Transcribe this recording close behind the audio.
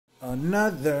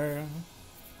another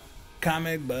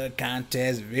comic book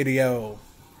contest video.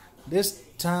 This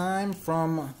time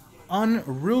from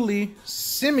Unruly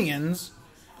Simian's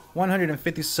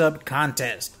 150 sub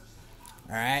contest.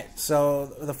 Alright, so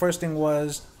the first thing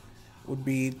would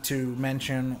be to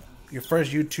mention your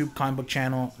first YouTube comic book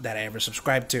channel that I ever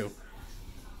subscribed to.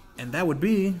 And that would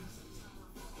be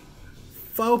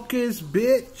Focus,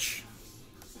 bitch.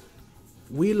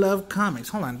 We love comics.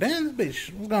 Hold on, damn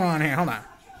bitch. What's going on here? Hold on.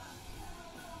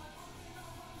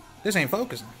 This ain't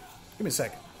focusing. Give me a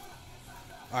second.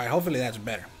 Alright, hopefully that's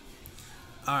better.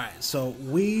 Alright, so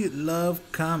we love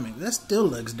comics. That still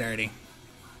looks dirty.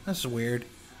 That's weird.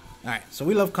 Alright, so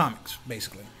we love comics,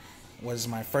 basically. Was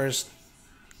my first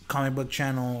comic book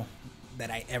channel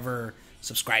that I ever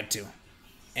subscribed to.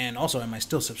 And also, am I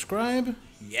still subscribed?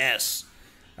 Yes.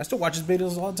 I still watch his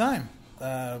videos all the time.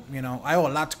 You know, I owe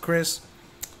a lot to Chris.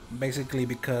 Basically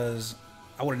because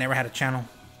I would have never had a channel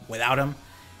without him.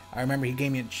 I remember he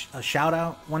gave me a shout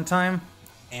out one time.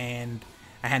 And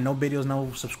I had no videos,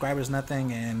 no subscribers,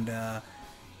 nothing. And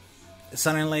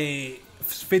suddenly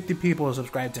 50 people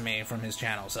subscribed to me from his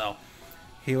channel. So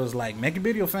he was like, make a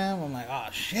video, fam. I'm like, oh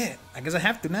shit, I guess I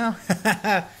have to now.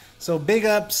 So big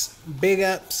ups.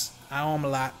 I owe him a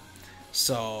lot.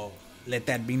 So let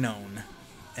that be known.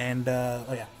 And oh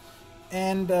yeah.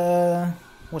 And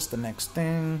what's the next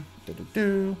thing?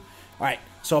 Alright,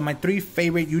 so my 3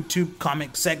 favorite YouTube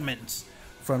comic segments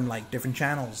from like different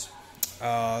channels.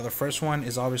 The first one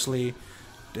is obviously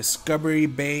Discovery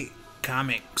Bay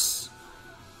Comics.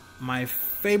 My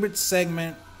favorite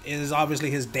segment is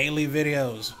obviously his daily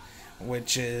videos,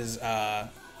 which is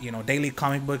you know, daily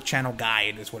comic book channel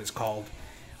guide is what it's called,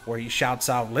 where he shouts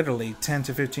out literally 10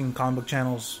 to 15 comic book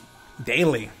channels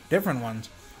daily, different ones.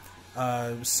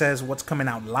 Says what's coming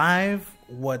out live,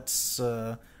 what's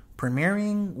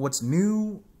premiering, what's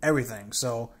new, everything.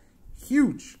 So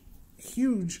huge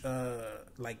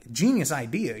like genius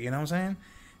idea, you know what I'm saying?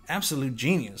 Absolute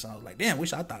genius. I was like, damn,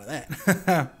 wish I thought of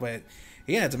that. But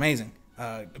yeah, it's amazing.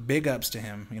 Big ups to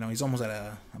him. You know, he's almost at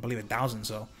I believe 1,000,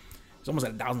 so he's almost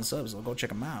at 1,000 subs, so go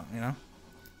check him out, you know.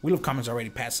 We Love Comics already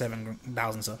past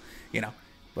 7,000, so you know.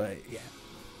 But yeah.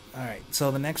 Alright,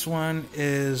 so the next one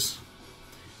is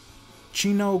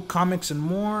Chino Comics and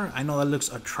More. I know that looks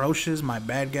atrocious, my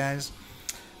bad, guys.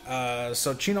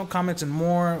 So Chino Comics and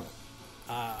More,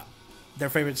 their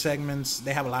favorite segments,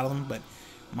 they have a lot of them, but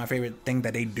my favorite thing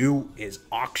that they do is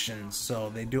auctions. So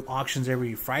they do auctions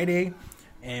every Friday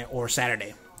or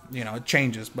Saturday. You know, it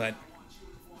changes, but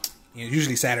you know,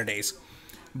 usually Saturdays.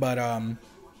 But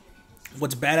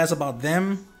what's badass about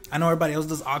them, I know everybody else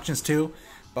does auctions too,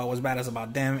 but what's badass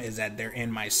about them is that they're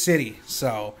in my city.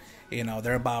 So, you know,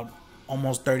 they're about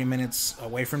almost 30 minutes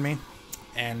away from me,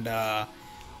 and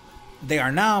they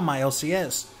are now my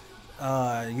LCS.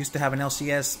 Used to have an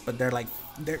LCS, but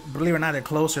believe it or not, they're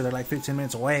closer. They're like 15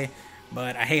 minutes away,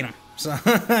 but I hate them. So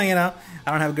you know,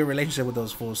 I don't have a good relationship with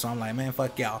those fools. So I'm like, man,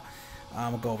 fuck y'all.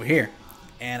 I'm gonna go over here,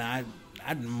 and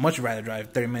I'd much rather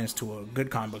drive 30 minutes to a good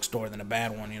comic book store than a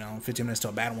bad one. You know, 15 minutes to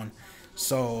a bad one.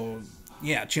 So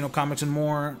yeah, Chino Comics and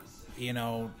More. You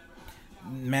know,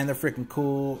 man, they're freaking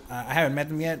cool. I haven't met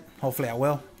them yet. Hopefully I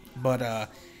will. But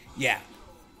yeah,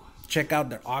 check out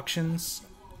their auctions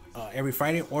every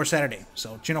Friday or Saturday.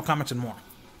 So Chino Comics and More.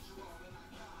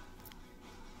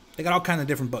 They got all kinds of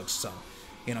different books, so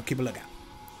you know, keep a lookout.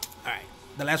 Alright,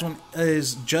 the last one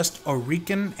is Just a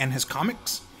Rican and his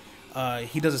comics.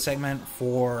 He does a segment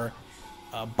for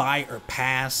buy or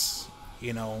pass,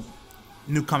 you know,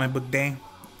 new comic book day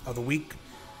of the week.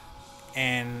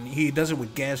 And he does it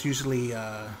with guests, usually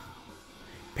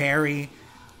Perry,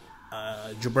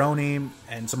 Jabroni,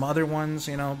 and some other ones,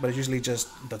 you know, but it's usually just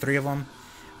the 3 of them.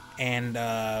 And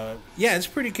yeah, it's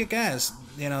pretty kick-ass.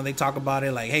 You know, they talk about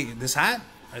it like, hey, this hot?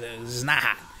 Or this is not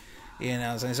hot. You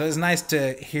know, so it's nice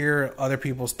to hear other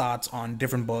people's thoughts on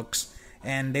different books.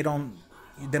 And they don't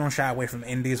shy away from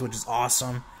indies, which is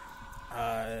awesome.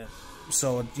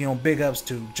 So, you know, big ups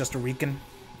to Just a Rican.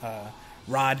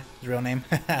 Rod, his real name.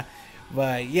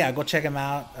 But yeah, go check him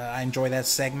out. I enjoy that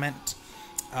segment.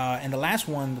 And the last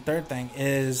one, the third thing,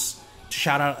 is to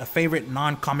shout out a favorite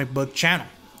non-comic book channel.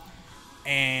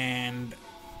 And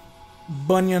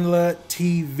Bunyanla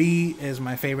TV is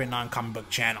my favorite non-comic book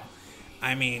channel.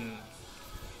 I mean,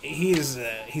 he's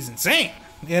insane.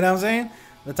 You know what I'm saying?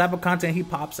 The type of content he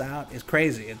pops out is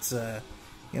crazy. It's you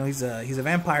know, he's a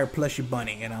vampire plushie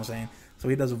bunny. You know what I'm saying? So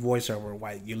he does a voiceover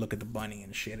while you look at the bunny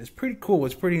and shit. It's pretty cool.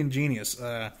 It's pretty ingenious.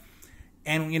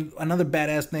 And you know, another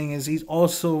badass thing is he's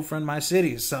also from my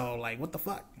city. So like, what the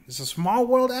fuck? It's a small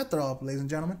world after all, ladies and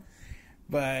gentlemen.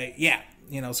 But yeah,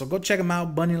 so go check him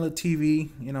out. Bunyula TV.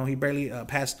 He barely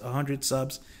passed 100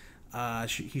 subs.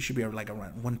 He should be like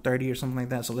around 130 or something like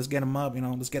that. So let's get him up.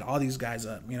 Let's get all these guys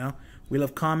up. We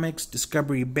Love Comics,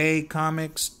 Discovery Bay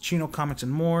Comics, Chino Comics,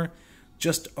 and more.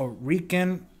 Just a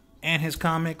Rican and his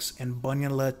comics, and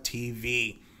Bunyula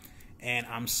TV. And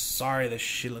I'm sorry this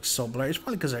shit looks so blurry. It's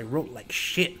probably because I wrote like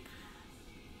shit.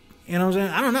 You know what I'm saying?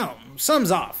 I don't know.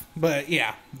 Something's off. But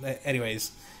yeah.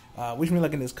 Anyways, wish me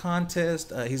luck in this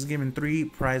contest. He's giving 3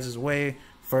 prizes away.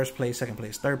 First place, second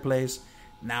place, third place.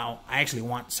 Now, I actually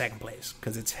want second place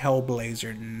because it's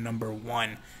Hellblazer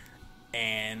 #1.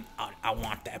 And I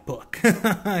want that book.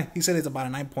 He said it's about a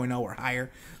 9.0 or higher.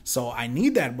 So I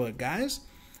need that book, guys.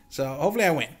 So hopefully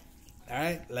I win. All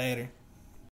right, later.